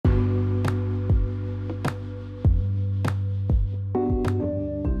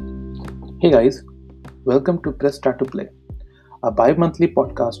Hey guys, welcome to Press Start to Play, a bi-monthly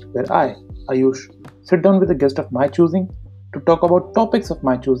podcast where I, Ayush, sit down with a guest of my choosing to talk about topics of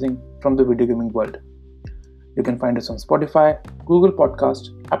my choosing from the video gaming world. You can find us on Spotify, Google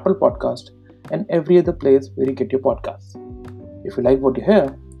Podcast, Apple Podcast, and every other place where you get your podcasts. If you like what you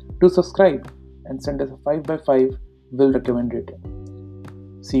hear, do subscribe and send us a 5x5 will recommend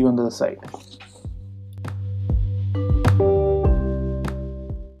rating. See you on the other side.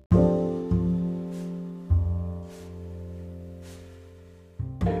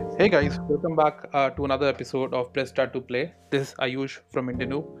 Hey guys, welcome back to another episode of Press Start to Play. This is Ayush from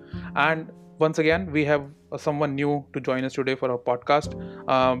Indianu, and once again we have someone new to join us today for our podcast.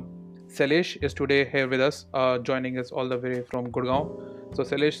 Sailesh is today here with us, joining us all the way from Gurgaon. So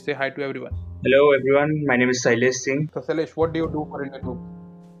Sailesh, say hi to everyone. Hello everyone, my name is Sailesh Singh. So Sailesh, what do you do for Indianu?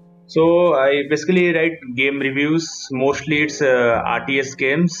 So I basically write game reviews. Mostly it's RTS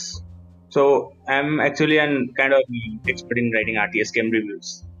games. So I'm actually an kind of expert in writing RTS game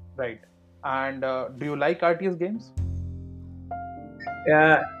reviews. Right. And do you like RTS games?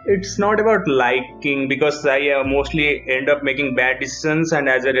 It's not about liking because I mostly end up making bad decisions, and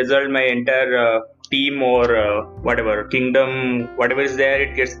as a result, my entire team or whatever kingdom, whatever is there,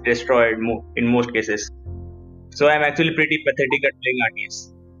 it gets destroyed in most cases. So I'm actually pretty pathetic at playing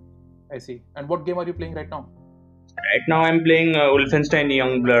RTS. I see. And what game are you playing right now? Right now, I'm playing Wolfenstein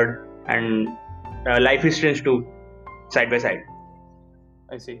Youngblood and Life is Strange 2 side by side.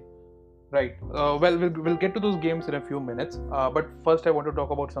 I see. Right. We'll get to those games in a few minutes. But first, I want to talk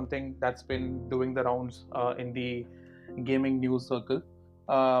about something that's been doing the rounds in the gaming news circle.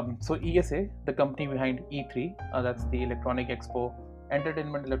 So ESA, the company behind E3, that's the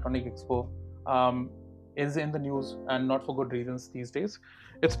Entertainment Electronic Expo, is in the news, and not for good reasons these days.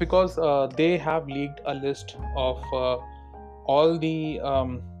 It's because they have leaked a list of all the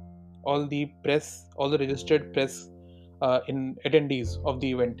registered press in attendees of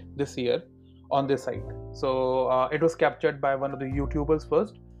the event this year on their site. So it was captured by one of the YouTubers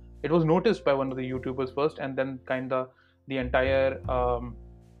first. It was noticed by one of the YouTubers first, and then the entire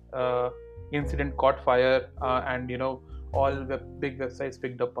incident caught fire, and all big websites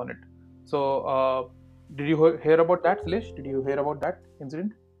picked up on it. So did you hear about that, Sailesh? Did you hear about that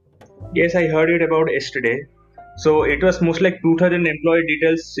incident? Yes, I heard it about yesterday. So it was most like 2000 employee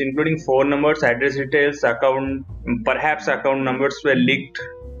details, including phone numbers, address details, perhaps account numbers were leaked.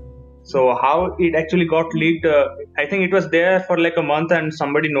 So how it actually got leaked? I think it was there for like a month, and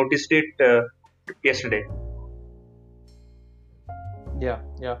somebody noticed it yesterday. Yeah.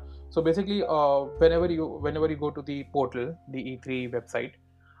 So basically, whenever you go to the portal, the E3 website,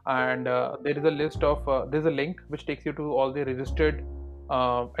 and there is a list of there's a link which takes you to all the registered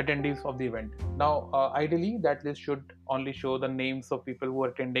attendees of the event. Now, ideally, that list should only show the names of people who are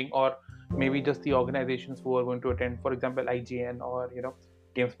attending, or maybe just the organizations who are going to attend. For example, IGN or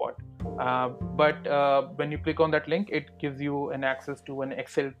GameSpot. But when you click on that link, it gives you an access to an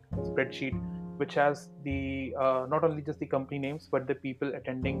Excel spreadsheet which has the not only just the company names, but the people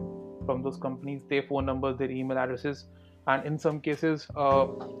attending from those companies, their phone numbers, their email addresses, and in some cases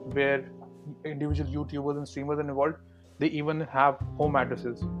where individual YouTubers and streamers are involved, they even have home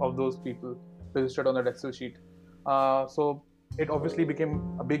addresses of those people registered on that Excel sheet. So it obviously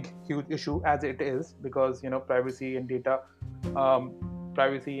became a huge issue, as it is, because privacy and data,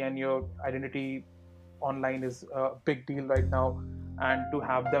 privacy and your identity online is a big deal right now, and to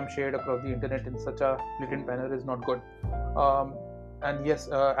have them shared across the internet in such a blatant manner is not good. And yes,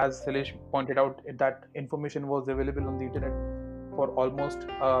 as Sailesh pointed out, that information was available on the internet for almost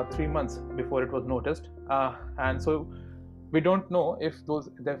 3 months before it was noticed, and so we don't know if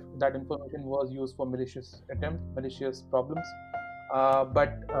that information was used for malicious problems.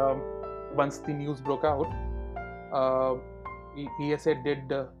 But once the news broke out, ESA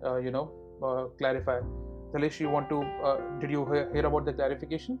did clarify. Sailesh, did you hear about the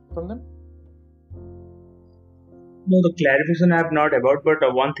clarification from them? No, the clarification I have not about, but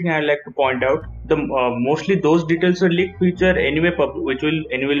one thing I like to point out: the mostly those details were leaked, which are anyway which will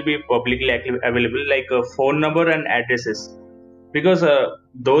anyway be publicly available, like phone number and addresses, because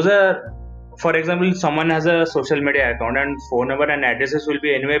those are, for example, someone has a social media account and phone number and addresses will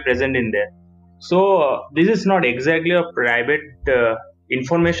be anyway present in there. So this is not exactly a private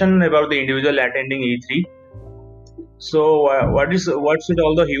information about the individual attending E3. So what should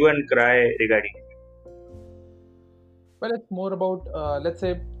all the hue and cry regarding it? Well, it's more about let's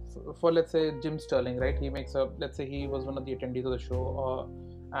say Jim Sterling, right? Let's say he was one of the attendees of the show,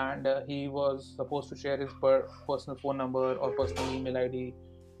 and he was supposed to share his personal phone number or personal email ID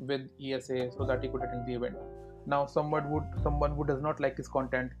with ESA so that he could attend the event. Now someone who does not like his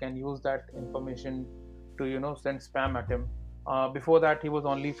content can use that information to send spam at him. Before that, he was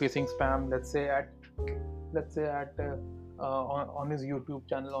only facing spam, on his YouTube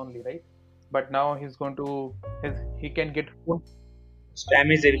channel only, right? But now he's going to he can get,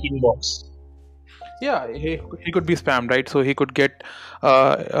 Spam is in inbox. yeah, he could be spammed, right? So he could get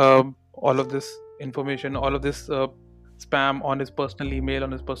all of this information, all of this spam on his personal email,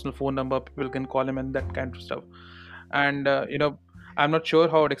 on his personal phone number. People can call him and that kind of stuff. And I'm not sure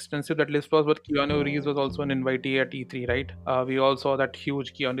how extensive that list was, but Keanu Reeves was also an invitee at E3, right? We all saw that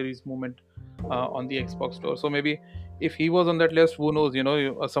huge Keanu Reeves movement on the Xbox store. So maybe if he was on that list, who knows?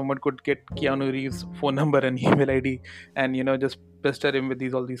 Someone could get Keanu Reeves' phone number and email ID, and just pester him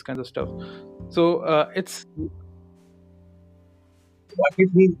with all these kinds of stuff. So it's What if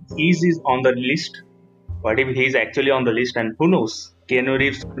he's on the list? What if he's actually on the list, and who knows? Keanu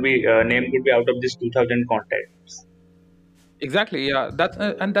Reeves could be name could be out of this 2000 contacts. exactly, yeah. That's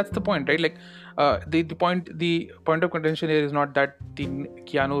the point, right? Like, the point of contention here is not that the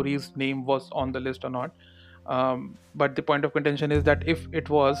Keanu Reeves' name was on the list or not, but the point of contention is that if it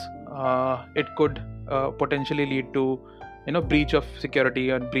was, it could potentially lead to breach of security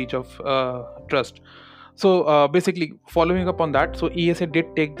and breach of trust. So basically, following up on that, so ESA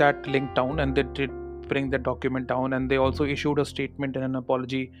did take that link down, and they did bring that document down, and they also issued a statement and an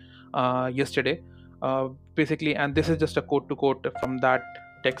apology yesterday. Basically, and this is just a quote to quote from that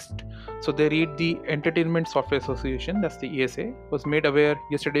text. So they read: the Entertainment Software Association, that's the ESA, was made aware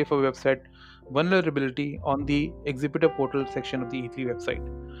yesterday of a website vulnerability on the exhibitor portal section of the E3 website.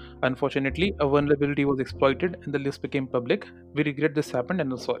 Unfortunately, a vulnerability was exploited and the list became public. We regret this happened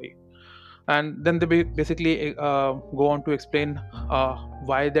and are sorry. And then they basically go on to explain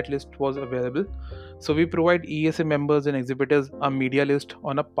why that list was available. So we provide ESA members and exhibitors a media list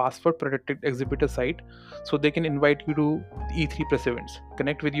on a password protected exhibitor site, so they can invite you to E3 press events,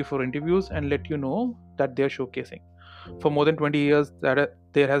 connect with you for interviews, and let you know that they're showcasing. For more than 20 years,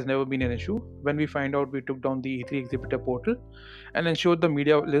 there has never been an issue. When we find out, we took down the E3 exhibitor portal and ensured the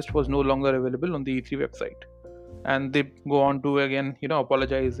media list was no longer available on the E3 website. And they go on to again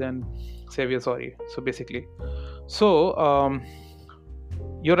apologize and say we are sorry. So basically, so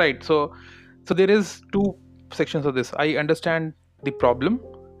you're right. So there is two sections of this. I understand the problem,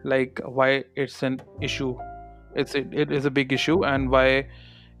 like why it's an issue. It is a big issue, and why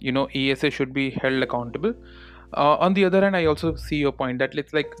ESA should be held accountable. On the other hand, I also see your point that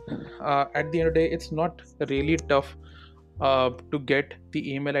it's like, at the end of the day, it's not really tough to get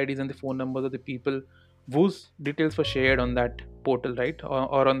the email IDs and the phone numbers of the people whose details were shared on that portal, right?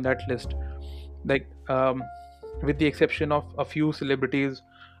 Or on that list. Like, with the exception of a few celebrities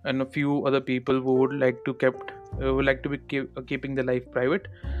and a few other people who would like to be keeping their life private,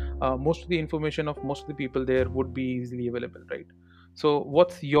 most of the information of most of the people there would be easily available, right? So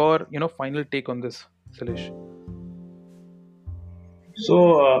what's your final take on this, Salish?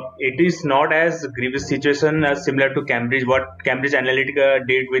 So it is not as grievous situation as similar to Cambridge. What Cambridge Analytica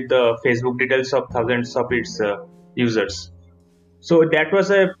did with the Facebook details of thousands of its users. So that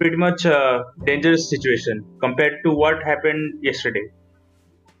was a pretty much dangerous situation compared to what happened yesterday.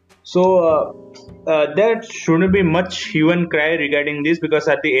 So there shouldn't be much hue and cry regarding this, because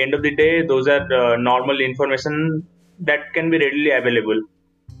at the end of the day, those are normal information that can be readily available.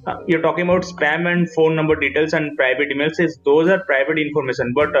 You're talking about spam and phone number details and private emails. Those are private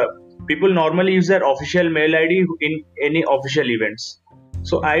information, but people normally use their official mail ID in any official events.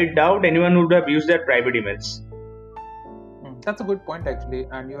 So I doubt anyone would have used their private emails. That's a good point, actually,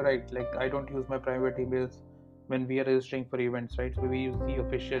 and you're right. Like, I don't use my private emails when we are registering for events, right? So we use the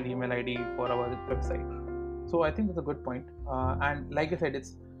official email ID for our website. So I think that's a good point. And like I said,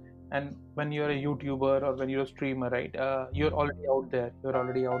 and when you're a YouTuber or when you're a streamer, right? You're already out there. You're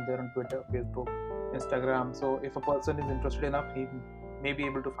already out there on Twitter, Facebook, Instagram. So if a person is interested enough, he may be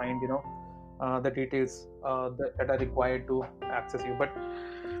able to find the details that are required to access you. But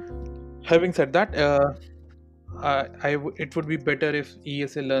having said that, it would be better if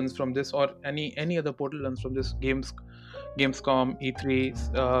ESA learns from this, or any other portal learns from this. Gamescom,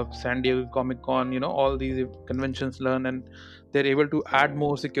 E3, San Diego Comic Con, all these conventions learn, and they're able to add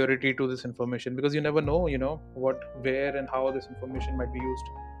more security to this information, because you never know, what, where, and how this information might be used,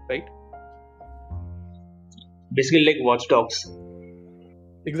 right? Basically, like watchdogs.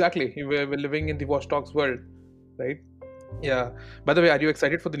 Exactly. We're living in the Watch Dogs world, right? Yeah. By the way, are you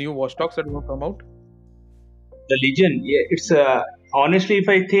excited for the new Watch Dogs that will come out? The Legion, yeah, it's honestly, if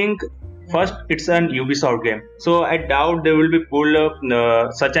I think, first it's an Ubisoft game, so I doubt they will be pulled up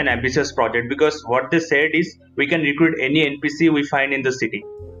such an ambitious project, because what they said is we can recruit any NPC we find in the city.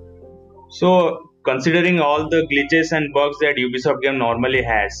 So considering all the glitches and bugs that Ubisoft game normally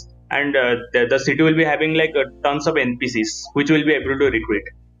has, and the city will be having like tons of NPCs which will be able to recruit.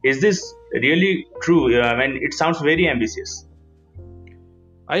 Is this really true? I mean, it sounds very ambitious.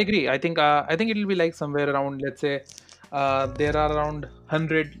 I agree. I think it will be like somewhere around, let's say, there are around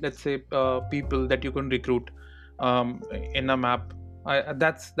 100, let's say, people that you can recruit in a map.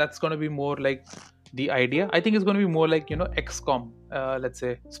 That's going to be more like the idea. I think it's going to be more like, XCOM, let's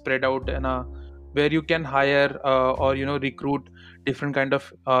say, spread out in a where you can hire or recruit different kind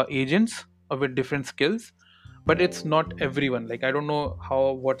of agents with different skills, but it's not everyone. Like, I don't know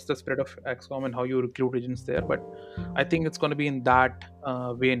what's the spread of XCOM and how you recruit agents there, but I think it's going to be in that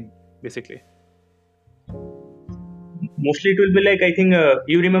vein, basically. Mostly it will be like, I think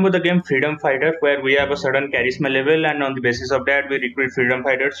you remember the game Freedom Fighter, where we have a certain charisma level, and on the basis of that we recruit freedom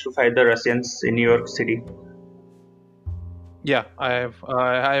fighters to fight the Russians in New York City. Yeah, I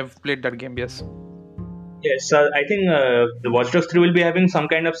have played that game. Yes. Yes, so I think the Watch Dogs 3 will be having some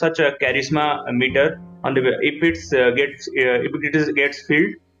kind of such a charisma meter on the if it gets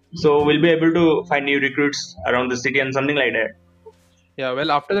filled, so we'll be able to find new recruits around the city and something like that. Yeah.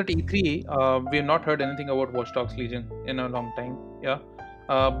 Well, after that E3, we have not heard anything about Watch Dogs Legion in a long time. Yeah.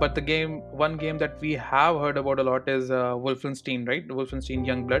 But one game that we have heard about a lot is Wolfenstein, right? Wolfenstein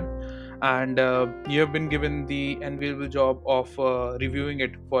Youngblood, and you have been given the enviable job of reviewing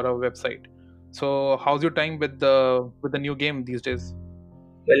it for our website. So, how's your time with the new game these days?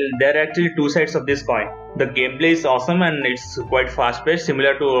 Well, there are actually two sides of this coin. The gameplay is awesome and it's quite fast paced,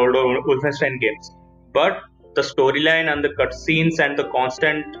 similar to old Wolfenstein games. But the storyline and the cutscenes and the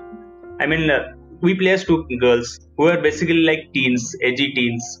constant, I mean, we play as two girls who are basically like teens, edgy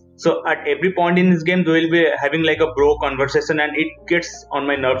teens. So at every point in this game, they will be having like a bro conversation, and it gets on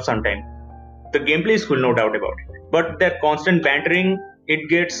my nerves sometimes. The gameplay is cool, no doubt about it, but their constant bantering, it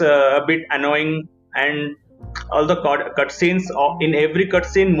gets a bit annoying. And all the cutscenes, in every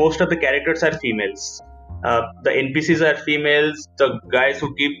cutscene most of the characters are females. The NPCs are females, the guys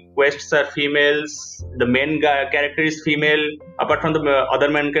who give quests are females, the main character is female, apart from the other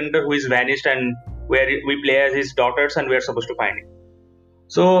main character who is vanished, and where we play as his daughters and we are supposed to find him.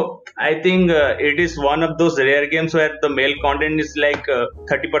 So I think it is one of those rare games where the male content is like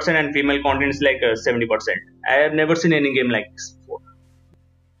 30% and female content is like 70%. I have never seen any game like this before.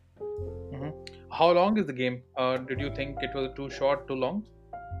 Hmm. How long is the game? Did you think it was too short, too long?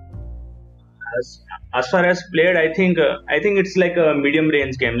 As, as far as played, I think it's like a medium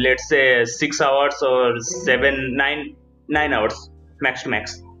range game. Let's say 6 hours or 9 hours max to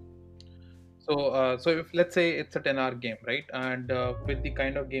max. So if let's say it's a 10-hour game, right? And with the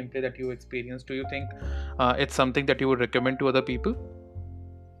kind of gameplay that you experience, do you think it's something that you would recommend to other people?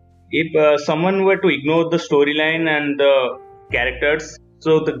 If someone were to ignore the storyline and the characters,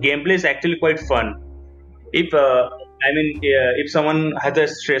 so the gameplay is actually quite fun. If if someone has a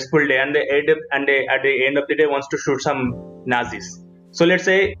stressful day and at the end of the day wants to shoot some Nazis, so let's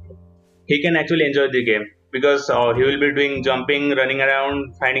say he can actually enjoy the game because he will be doing jumping, running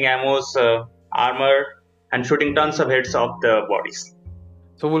around, finding ammos, armor, and shooting tons of heads off the bodies.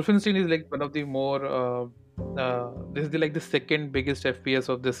 So Wolfenstein is like one of the more this is like the second biggest FPS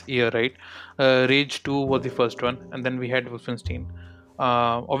of this year, right? Rage 2 was the first one, and then we had Wolfenstein.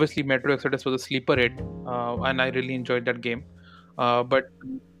 Obviously, Metro Exodus was a sleeper hit, and I really enjoyed that game. But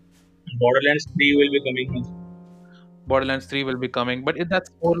Borderlands 3 will be coming. Borderlands 3 will be coming, but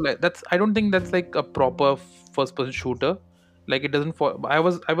that's more like that's. I don't think that's like a proper first-person shooter. Like it doesn't. I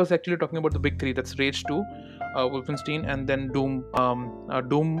was actually talking about the big three. That's Rage 2, Wolfenstein, and then Doom.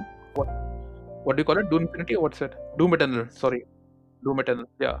 Doom. What do you call it? Doom Infinity or what's it? Doom Eternal. Sorry, Doom Eternal.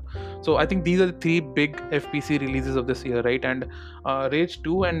 Yeah. So I think these are the three big FPC releases of this year, right? And Rage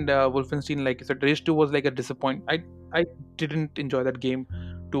 2 and Wolfenstein, like I said, Rage 2 was like a disappointment. I didn't enjoy that game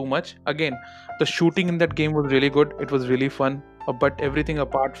too much. Again, the shooting in that game was really good. It was really fun, but everything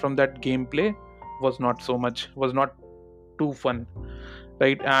apart from that gameplay was not so much. Was not too fun,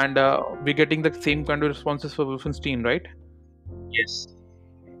 right? And we're getting the same kind of responses for Wolfenstein, right? Yes,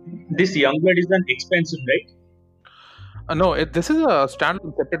 this Youngblood is an expansion, right? No, this is a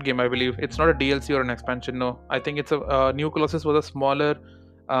standalone separate game, I believe. It's not a DLC or an expansion. No, I think it's a New Colossus was a smaller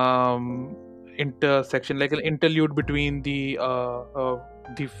um, intersection, like an interlude between the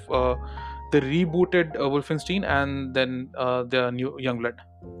the rebooted Wolfenstein and then the new Youngblood.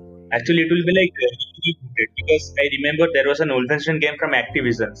 Actually, it will be like rebooted because I remember there was an Wolfenstein game from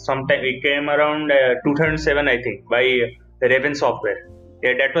Activision. Sometime it came around 2007, I think, by Raven Software.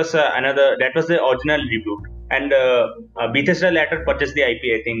 Yeah, that was another. That was the original reboot, and Bethesda later purchased the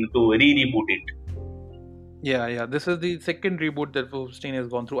IP, I think, to reboot it. Yeah. This is the second reboot that Wolfenstein has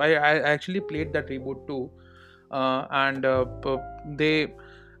gone through. I actually played that reboot too, and they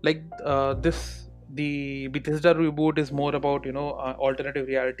like this. The Bethesda reboot is more about alternative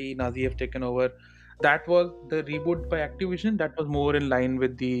reality. Nazi have taken over. That was the reboot by Activision. That was more in line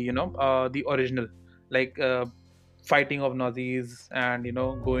with the original, like fighting of Nazis and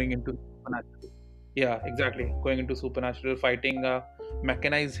going into supernatural. Yeah, exactly. Going into supernatural, fighting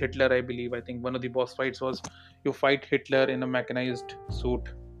mechanized Hitler, I believe. I think one of the boss fights was you fight Hitler in a mechanized suit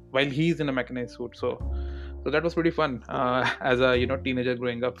while he's in a mechanized suit. So that was pretty fun as a teenager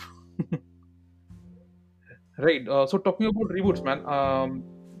growing up. Right. So talking about reboots, man.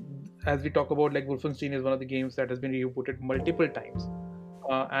 As we talk about, like, Wolfenstein is one of the games that has been rebooted multiple times.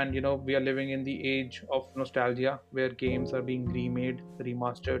 And we are living in the age of nostalgia where games are being remade,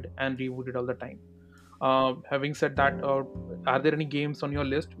 remastered, and rebooted all the time. Having said that, are there any games on your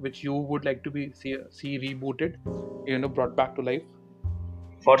list which you would like to see rebooted, brought back to life?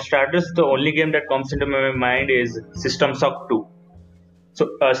 For starters, the only game that comes into my mind is System Shock 2. So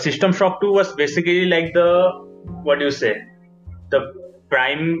System Shock 2 was basically like the, what do you say, the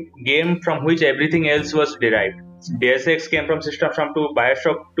prime game from which everything else was derived. Deus Ex came from System Shock 2,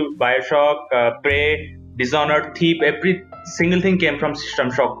 Bioshock, Prey, Dishonored, Thief, every single thing came from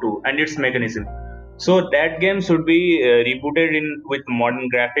System Shock 2 and its mechanism. So that game should be rebooted in with modern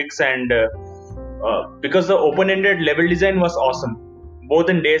graphics and because the open-ended level design was awesome, both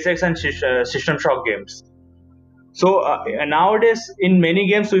in Deus Ex and System Shock games. So nowadays, in many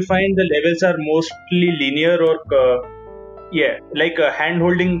games, we find the levels are mostly linear or like hand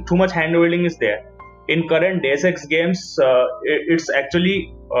holding. Too much hand holding is there. In current Deus Ex games, it's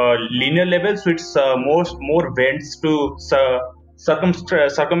actually linear levels with more vents to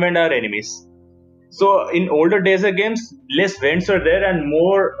circumvent our enemies. So in older days of games, less vents were there and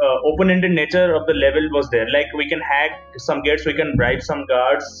more open-ended nature of the level was there. Like we can hack some gates, we can bribe some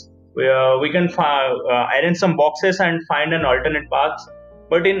guards, we can arrange some boxes and find an alternate path.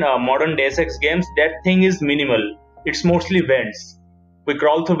 But in modern Deus Ex games, that thing is minimal. It's mostly vents. We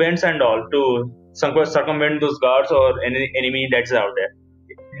crawl through vents and all to circumvent those guards or any enemy that's out there.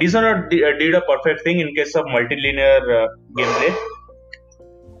 Dishonored did a perfect thing in case of multilinear gameplay.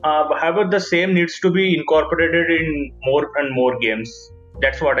 However, the same needs to be incorporated in more and more games.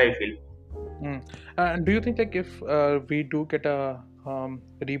 That's what I feel. Mm. And do you think, like, if we do get a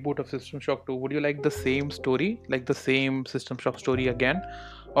reboot of System Shock 2, would you like the same story, like the same System Shock story again,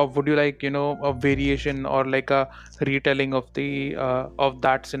 or would you like a variation or like a retelling of the of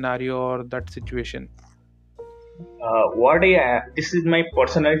that scenario or that situation? This is my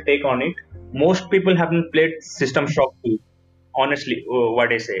personal take on it. Most people haven't played System Shock 2. Honestly, what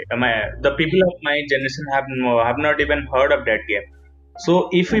I say, the people of my generation have not even heard of that game. So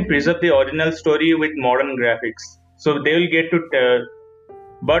if we preserve the original story with modern graphics, so they will get to.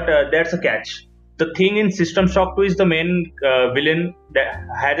 But that's a catch. The thing in System Shock 2 is the main villain that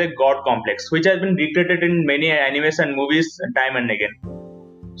has a god complex, which has been recreated in many animes and movies time and again.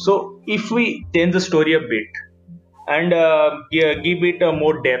 So if we change the story a bit and give it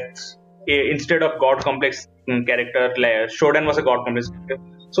more depth instead of god complex character, like Shodan was a god complex character.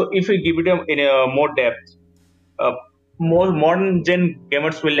 So if we give it in a more depth, uh, more modern gen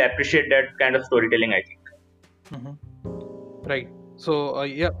gamers will appreciate that kind of storytelling, I think. Right. So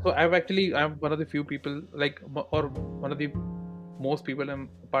yeah. So I'm one of the few people, like, or one of the most people. I'm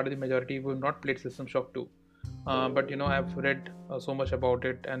part of the majority who have not played System Shock 2. But I've read so much about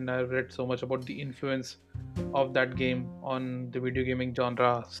it, and I've read so much about the influence of that game on the video gaming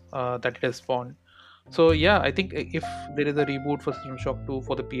genre that it has spawned. So yeah, I think if there is a reboot for System Shock 2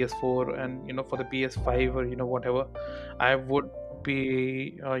 for the PS4 and for the PS5 or whatever, I would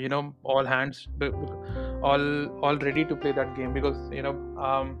be all hands, all ready to play that game, because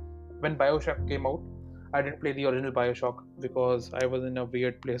when BioShock came out, I didn't play the original BioShock because I was in a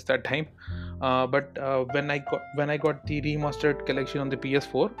weird place that time. But when I got the remastered collection on the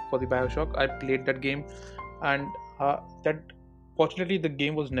PS4 for the BioShock, I played that game, and that fortunately the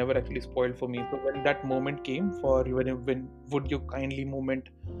game was never actually spoiled for me. So when that moment came for when would you kindly moment,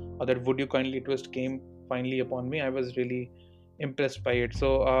 or that would you kindly twist came finally upon me, I was really impressed by it.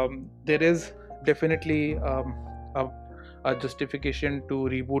 So there is definitely a justification to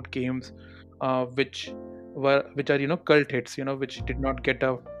reboot games which are cult hits, which did not get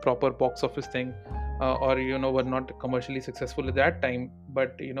a proper box office thing, or were not commercially successful at that time,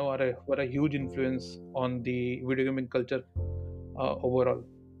 but were a huge influence on the video gaming culture overall.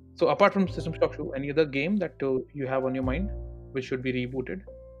 So apart from System Shock 2, any other game that you have on your mind which should be rebooted?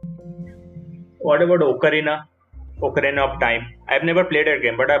 What about Ocarina? Ocarina of Time. I've never played that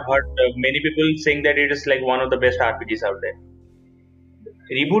game, but I've heard many people saying that it is like one of the best RPGs out there.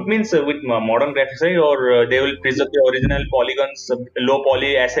 Reboot means with modern graphics, right? Or they will preserve the original polygons, low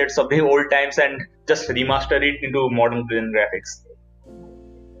poly assets of the old times and just remaster it into modern graphics.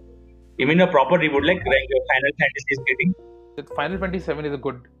 You mean a proper reboot, like Final Fantasy is getting? Final Fantasy 7 is a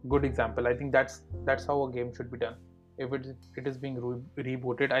good example. I think that's how a game should be done. If it is being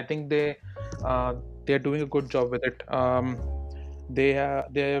rebooted, I think they're doing a good job with it. They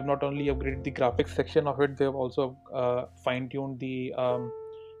have not only upgraded the graphics section of it, they have also fine tuned the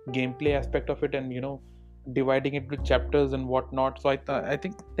gameplay aspect of it, and dividing it with chapters and whatnot. So I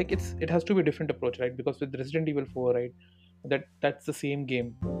think like it has to be a different approach, right? Because with Resident Evil 4, right, that's the same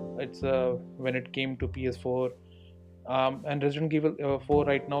game. It's when it came to PS4. And Resident Evil 4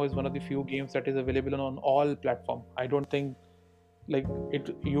 right now is one of the few games that is available on all platform. I don't think like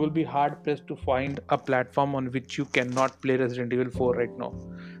you will be hard pressed to find a platform on which you cannot play Resident Evil 4 right now.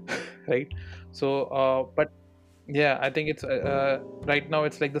 Right? So but yeah, I think it's right now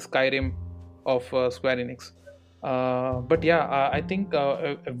it's like the Skyrim of Square Enix. But yeah, I think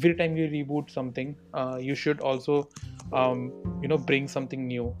every time you reboot something, you should also bring something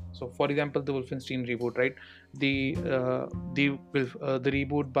new. So for example, the Wolfenstein reboot, right? The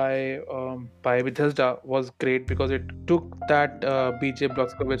reboot by Bethesda was great because it took that BJ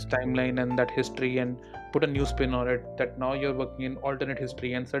Blazkowicz timeline and that history and put a new spin on it, that now you're working in alternate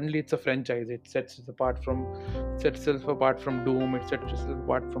history and suddenly it's a franchise. It sets itself apart from Doom, it sets itself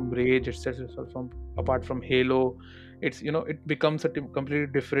apart from Rage, it sets itself apart from Halo. It becomes a completely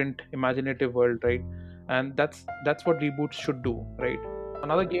different imaginative world, right? And that's what reboots should do, right?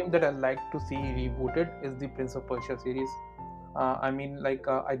 Another game that I like to see rebooted is the Prince of Persia series.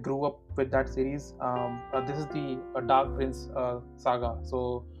 I grew up with that series. This is the Dark Prince saga.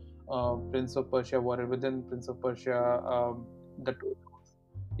 So Prince of Persia Warrior Within, Prince of Persia, the two,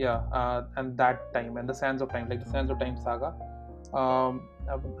 yeah, and that time and the Sands of Time, like the Sands of Time saga. While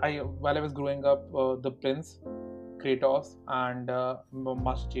I was growing up, the Prince, Kratos, and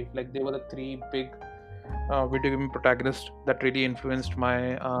Master Chief, like they were the three big video game protagonists that really influenced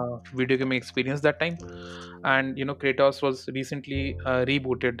my video game experience that time. And Kratos was recently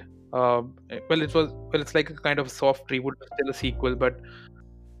rebooted. It's like a kind of soft reboot, but still a sequel. But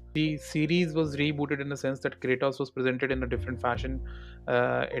the series was rebooted in the sense that Kratos was presented in a different fashion.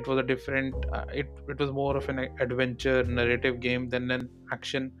 It was a different. It was more of an adventure narrative game than an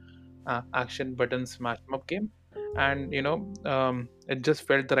action button smash 'em up game. And it just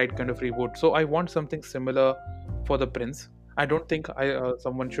felt the right kind of reboot. So I want something similar for the Prince. I don't think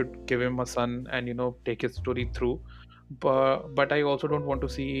someone should give him a son and take his story through. But I also don't want to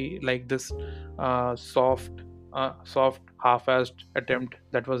see like this soft half-assed attempt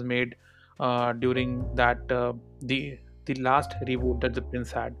that was made during that the last reboot that the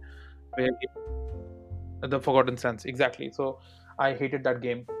Prince had, where the Forgotten Sands, exactly. So I hated that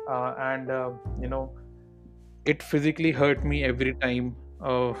game, and it physically hurt me every time.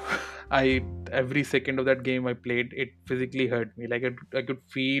 I Every second of that game I played, it physically hurt me. Like I could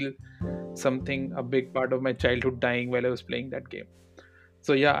feel something, a big part of my childhood dying while I was playing that game.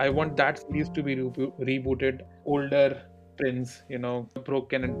 So yeah, I want that series to be rebooted. Older Prince,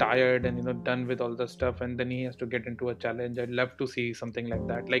 broken and tired and done with all the stuff, and then he has to get into a challenge. I'd love to see something like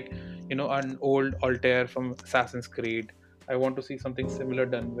that, like an old Altair from Assassin's Creed. I want to see something similar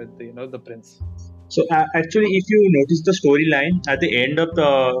done with the Prince. So actually, if you notice the storyline at the end of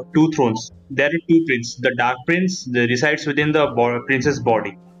the Two Thrones, there are two princes. The Dark Prince resides within the prince's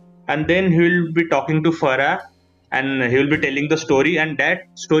body, and then he will be talking to Farah, and he will be telling the story, and that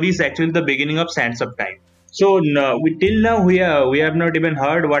story is actually the beginning of Sands of Time. So till now we have not even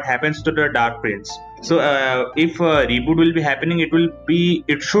heard what happens to the Dark Prince. So if a reboot will be happening,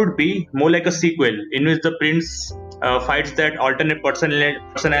 it should be more like a sequel in which the prince fights that alternate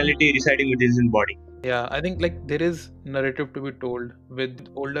personality residing within his body. Yeah, I think like there is narrative to be told with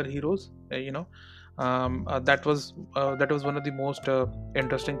older heroes. That was one of the most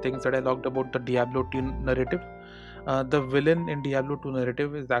interesting things that I liked about the Diablo 2 narrative. The villain in Diablo 2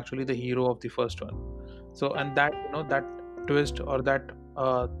 narrative is actually the hero of the first one. So, and that that twist or that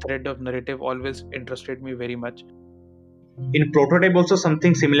thread of narrative always interested me very much. In Prototype also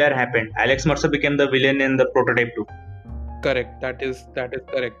something similar happened. Alex Mercer became the villain in the Prototype 2. Correct. That is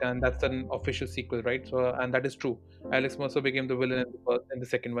correct, and that's an official sequel, right? So, and that is true. Alex Mercer became the villain in the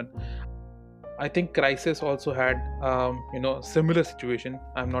second one. I think Crisis also had similar situation.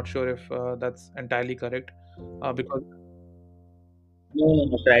 I'm not sure if that's entirely correct, because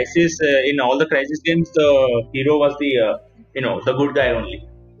No. Crisis in all the Crisis games, the hero was the the good guy only.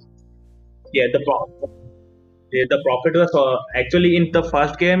 Yeah, the The Prophet was actually in the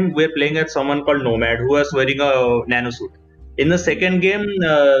first game we're playing as someone called Nomad who was wearing a nano suit. In the second game,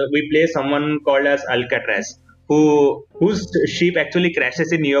 we play someone called as Alcatraz, whose ship actually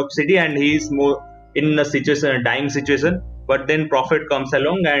crashes in New York City, and he's more in a situation, a dying situation. But then Prophet comes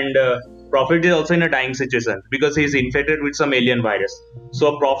along, and Prophet is also in a dying situation because he's infected with some alien virus.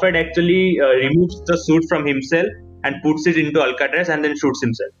 So Prophet actually removes the suit from himself and puts it into Alcatraz, and then shoots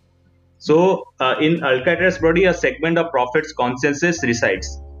himself. So, in Alcatraz body, a segment of Prophet's consciousness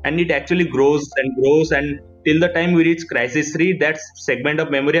resides, and it actually grows and grows, and till the time we reach Crisis 3, that segment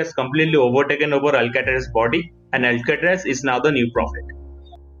of memory has completely overtaken over Alcatraz's body, and Alcatraz is now the new Prophet.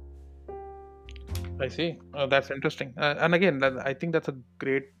 I see. That's interesting. And again, I think that's a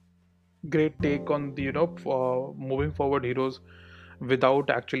great take on the moving forward heroes without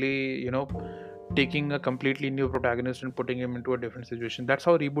actually taking a completely new protagonist and putting him into a different situation. That's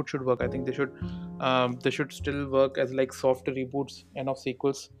how reboot should work. I think they should still work as like soft reboots and of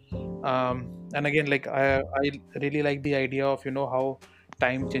sequels. And again, like I really like the idea of how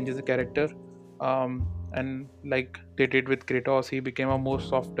time changes a character. And like they did with Kratos, he became a more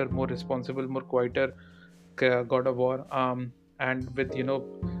softer, more responsible, more quieter God of War. And with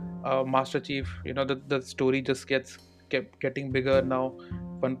Master Chief, the story just kept getting bigger. Now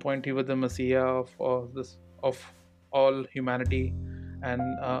one point he was the messiah of all humanity. And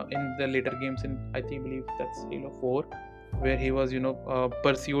in the later games, in I think believe that's Halo 4, where he was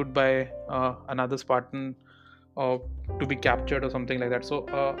pursued by another Spartan, uh, to be captured or something like that. So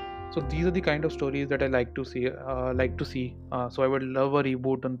these are the kind of stories that I like to see. So I would love a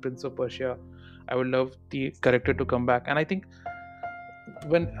reboot on Prince of Persia. I would love the character to come back. And I think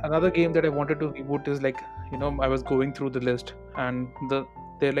when another game that I wanted to reboot is like, I was going through the list, and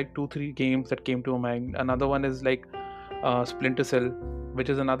there are like 2-3 games that came to my mind. Another one is like Splinter Cell, which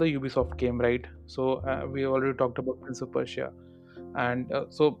is another Ubisoft game, right? So we already talked about Prince of Persia. And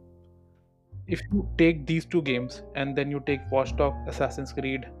so if you take these two games and then you take Watch Dogs, Assassin's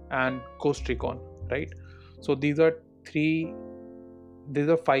Creed, and Ghost Recon, right? So these are 5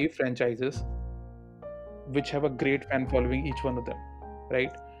 franchises which have a great fan following, each one of them,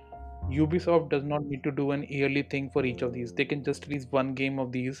 right? Ubisoft does not need to do an yearly thing for each of these. They can just release one game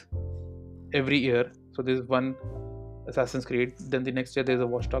of these every year. So there's one Assassin's Creed, then the next year there's a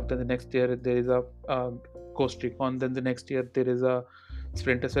Watch Dogs, then the next year there is a Ghost Recon, then the next year there is a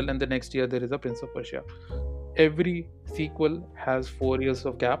Splinter Cell, and the next year there is a Prince of Persia. Every sequel has 4 years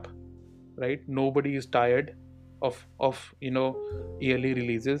of gap, right? Nobody is tired of yearly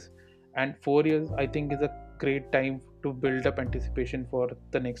releases. And 4 years, I think, is a great time to build up anticipation for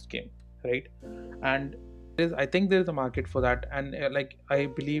the next game, right? And I think there is a market for that. And like I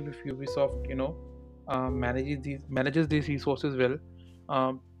believe if Ubisoft manages these resources well,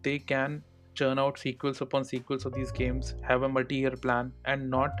 they can churn out sequels upon sequels of these games, have a multi-year plan, and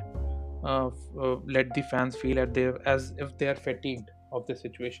not let the fans feel as if they are fatigued of the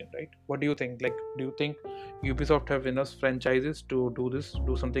situation, right? What do you think? Like, do you think Ubisoft have enough franchises to do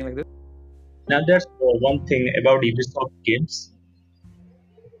something like this? Now, there's one thing about Ubisoft games.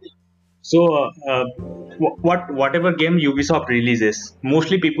 So, whatever game Ubisoft releases,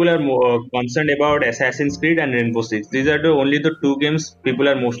 mostly people are more concerned about Assassin's Creed and Rainbow Six. These are the only the 2 games people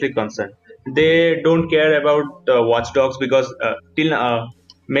are mostly concerned. They don't care about Watch Dogs because till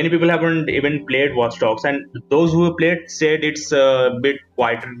many people haven't even played Watch Dogs, and those who played said it's a bit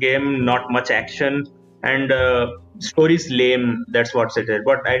quieter game, not much action, and story's lame. That's what it is.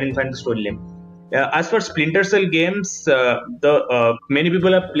 But I didn't find the story lame. As for Splinter Cell games, the many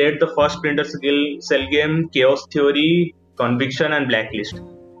people have played the first Splinter Cell game, Chaos Theory, Conviction, and Blacklist.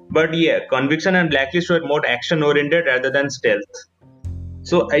 But yeah, Conviction and Blacklist were more action oriented rather than stealth.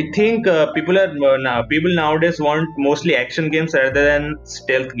 So I think people nowadays want mostly action games rather than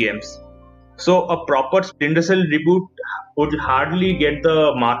stealth games. So a proper Splinter Cell reboot would hardly get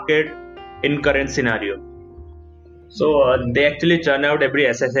the market in current scenario. So they actually churn out every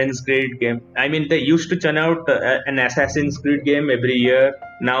Assassin's Creed game. I mean, they used to churn out an Assassin's Creed game every year.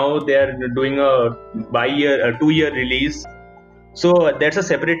 Now they are doing a 2-year release. So that's a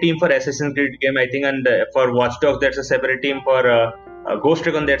separate team for Assassin's Creed game, I think, and for Watch Dogs that's a separate team. For Ghost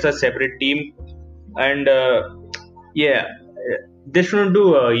Recon that's a separate team, and yeah, they shouldn't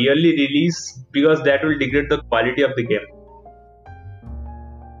do a yearly release because that will degrade the quality of the game.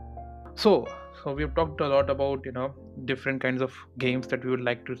 So we've talked a lot about different kinds of games that we would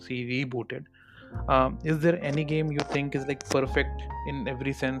like to see rebooted. Is there any game you think is like perfect in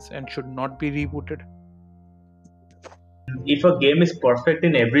every sense and should not be rebooted? If a game is perfect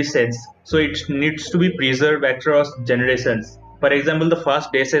in every sense, so it needs to be preserved across generations. For example, the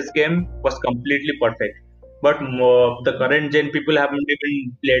first Deus Ex game was completely perfect. but the current gen people haven't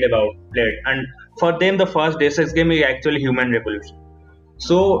even played, and for them the first Deus Ex game is actually Human Revolution.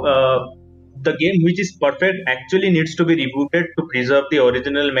 So the game which is perfect actually needs to be rebooted to preserve the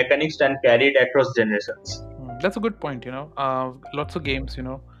original mechanics and carry it across generations. That's a good point. Lots of games,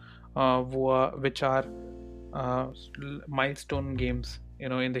 which are milestone games,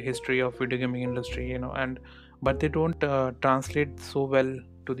 in the history of video gaming industry, and but they don't translate so well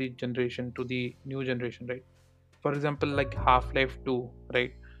to the generation, to the new generation, right? For example, like Half-Life 2,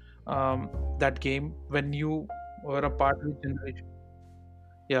 right? That game, when you were a part of the generation,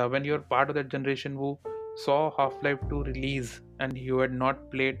 yeah, when you're part of that generation who saw Half-Life 2 release and you had not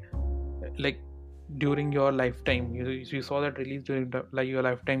played, like, during your lifetime, you saw that release during like your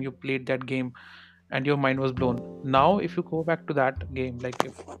lifetime, you played that game and your mind was blown. Now if you go back to that game, like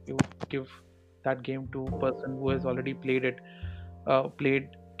if you give that game to a person who has already played it, played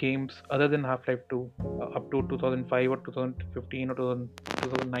games other than Half-Life 2, up to 2005 or 2015 or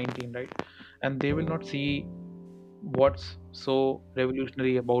 2019, right? And they will not see what's so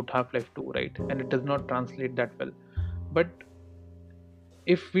revolutionary about Half-Life 2, right? And it does not translate that well. But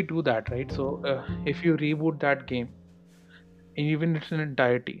if we do that, right? So if you reboot that game, even its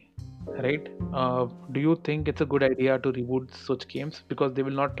entirety, right? Do you think it's a good idea to reboot such games because they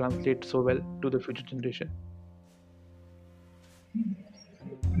will not translate so well to the future generation?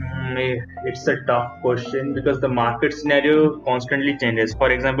 It's a tough question because the market scenario constantly changes. For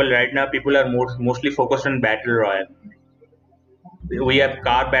example, right now people are mostly focused on battle royale. We have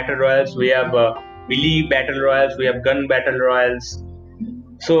car battle royals, we have melee battle royals, we have gun battle royals.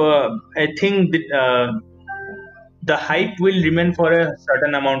 So I think that, the hype will remain for a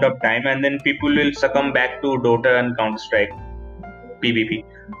certain amount of time, and then people will succumb back to Dota and Counter Strike PvP.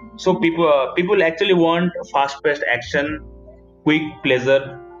 So people actually want fast-paced action, quick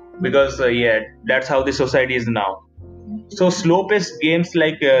pleasure, because yeah, that's how the society is now. So slow-paced games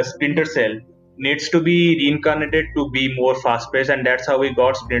like Splinter Cell needs to be reincarnated to be more fast-paced, and that's how we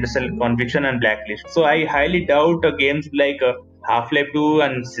got Splinter Cell Conviction and Blacklist. So I highly doubt games like Half-Life 2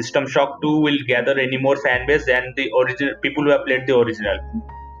 and System Shock 2 will gather any more fan base than the original people who have played the original.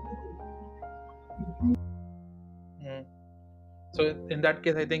 Mm. So in that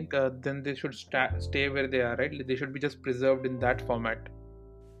case, I think then they should stay where they are, right? They should be just preserved in that format.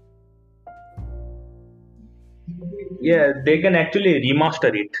 Yeah, they can actually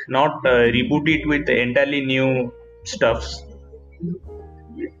remaster it, not reboot it with entirely new stuffs.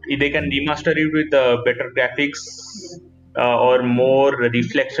 They can remaster it with better graphics or more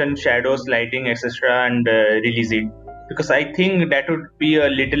reflection, shadows, lighting, etc., and release it. Because I think that would be a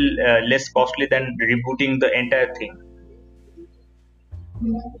little less costly than rebooting the entire thing.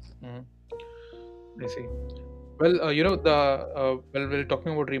 Mm. I see. Well, we're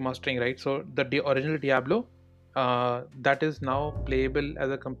talking about remastering, right? So the original Diablo, that is now playable as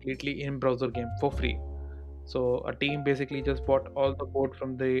a completely in-browser game for free. So a team basically just bought all the code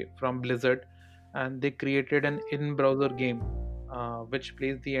from Blizzard, and they created an in-browser game, which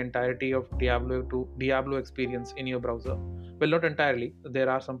plays the entirety of Diablo experience in your browser. Well, not entirely. There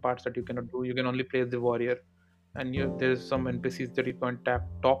are some parts that you cannot do. You can only play as the warrior, and there's some NPCs that you can't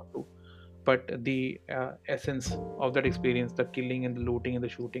talk to. But the essence of that experience, the killing and the looting and the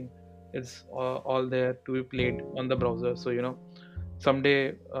shooting, is all there to be played on the browser. So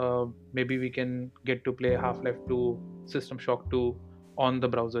someday maybe we can get to play Half-Life 2, System Shock 2 on the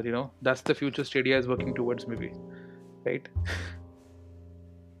browser. That's the future Stadia is working towards, maybe, right?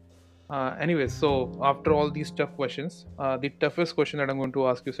 Anyways, so after all these tough questions, the toughest question that I'm going to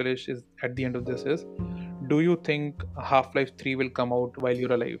ask you, Suresh, is at the end of this is, do you think Half-Life 3 will come out while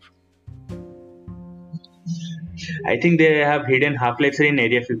you're alive? I think they have hidden Half-Life 3 in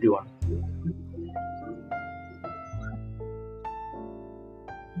Area 51.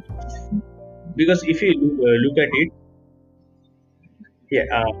 Because if you look at it,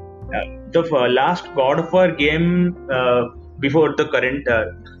 yeah, the last God of War game before the current,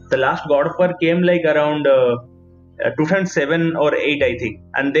 the last God of War came like around 2007 or 8, I think,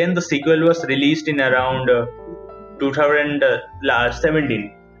 and then the sequel was released in around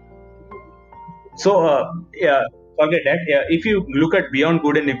 2017. So yeah, forget that. Yeah, if you look at Beyond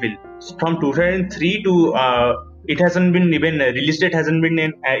Good and Evil from 2003 to it hasn't been even released. It hasn't been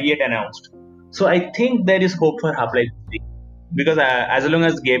yet announced. So I think there is hope for Half-Life 3 because as long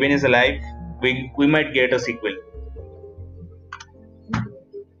as Gaben is alive, we might get a sequel.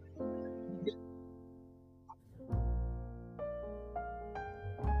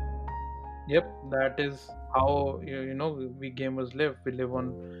 Yep, that is how we gamers live. We live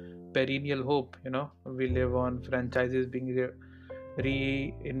on perennial hope. We live on franchises being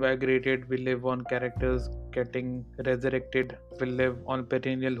reinvigorated. We live on characters getting resurrected. We live on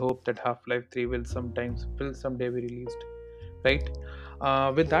perennial hope that Half-Life 3 will someday be released. Right.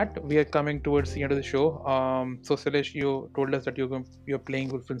 With that, we are coming towards the end of the show. So Salesh, you told us that you're playing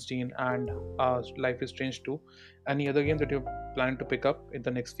Wolfenstein and Life is Strange 2. Any other game that you're planning to pick up in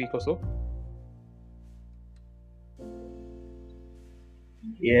the next week or so?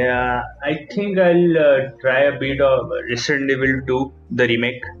 Yeah, I think I'll try a bit of Resident Evil 2, the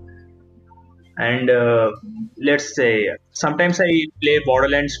remake, and let's say sometimes I play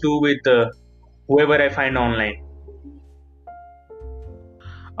Borderlands 2 with whoever I find online.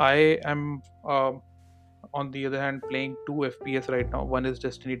 I am on the other hand playing two FPS right now. One is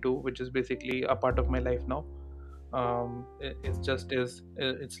Destiny 2, which is basically a part of my life now. It's just is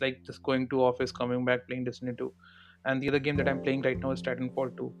it's like just going to office, coming back, playing Destiny 2. And the other game that I'm playing right now is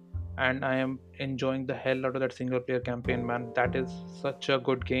Titanfall 2, and I am enjoying the hell out of that single player campaign. Man, that is such a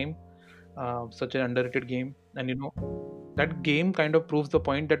good game, such an underrated game. And that game kind of proves the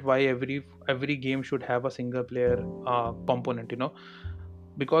point that why every game should have a single player component.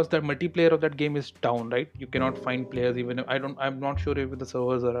 Because the multiplayer of that game is down, right? You cannot find players. Even if, I'm not sure if the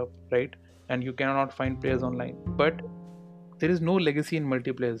servers are up, right? And you cannot find players online. But there is no legacy in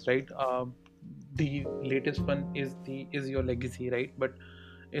multiplayers, right? The latest one is your legacy, right? But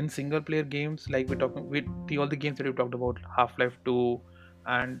in single player games, like we're talking with all the games that we talked about, Half-Life 2,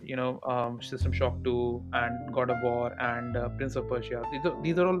 and System Shock 2, and God of War, and Prince of Persia.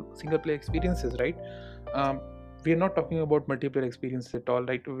 These are all single player experiences, right? um, we are not talking about multiplayer experience at all,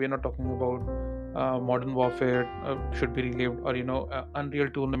 right? We're not talking about Modern Warfare should be relived, or Unreal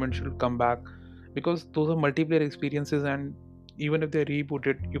Tournament should come back, because those are multiplayer experiences. And even if they reboot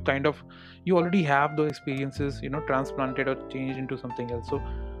it, you already have those experiences, transplanted or changed into something else. So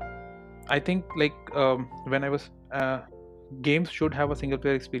I think, like, when I was games should have a single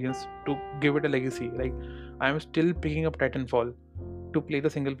player experience to give it a legacy. Like, I'm still picking up Titanfall to play the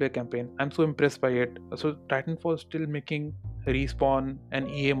single player campaign. I'm so impressed by it. So Titanfall is still making Respawn and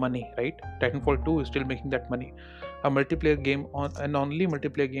EA money, right? Titanfall 2 is still making that money. A multiplayer game, on an only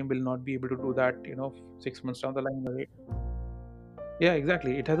multiplayer game, will not be able to do that, 6 months down the line, right? Yeah,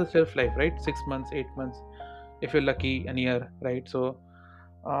 exactly. It has a shelf life, right? 6 months, 8 months, if you're lucky, an year, right?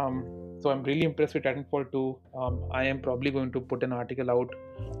 Um, so I'm really impressed with Titanfall 2. I am probably going to put an article out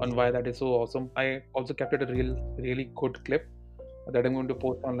on why that is so awesome. I also captured a really good clip that I'm going to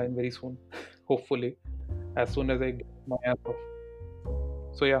post online very soon, hopefully, as soon as I get my ass off.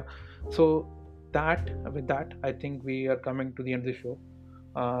 So yeah, so with that, I think we are coming to the end of the show.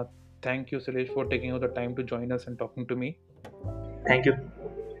 Uh, Thank you, Suresh, for taking out the time to join us and talking to me. Thank you.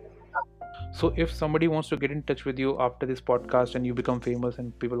 So if somebody wants to get in touch with you after this podcast and you become famous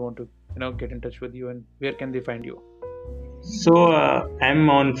and people want to, get in touch with you, and where can they find you? So I'm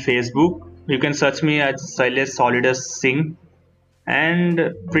on Facebook. You can search me as Silas Solidus Singh,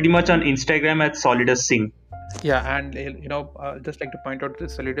 and pretty much on Instagram at Solidus Singh. Yeah, and just like to point out that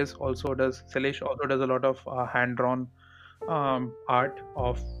Salish also does a lot of hand-drawn art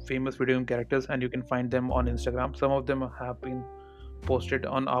of famous video game characters, and you can find them on Instagram. Some of them have been posted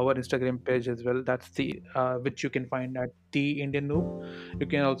on our Instagram page as well. That's the which you can find at the Indian Noob. You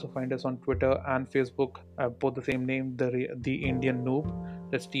can also find us on Twitter and Facebook, both the same name, the Indian Noob.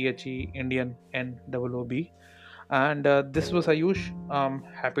 That's THE Indian NOOB. And this was Ayush.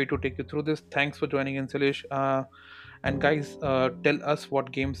 Happy to take you through this. Thanks for joining in, Salish. And guys, tell us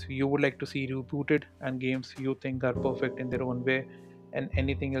what games you would like to see rebooted and games you think are perfect in their own way, and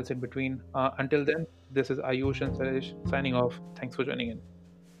anything else in between. Until then, this is Ayush and Salish signing off. Thanks for joining in.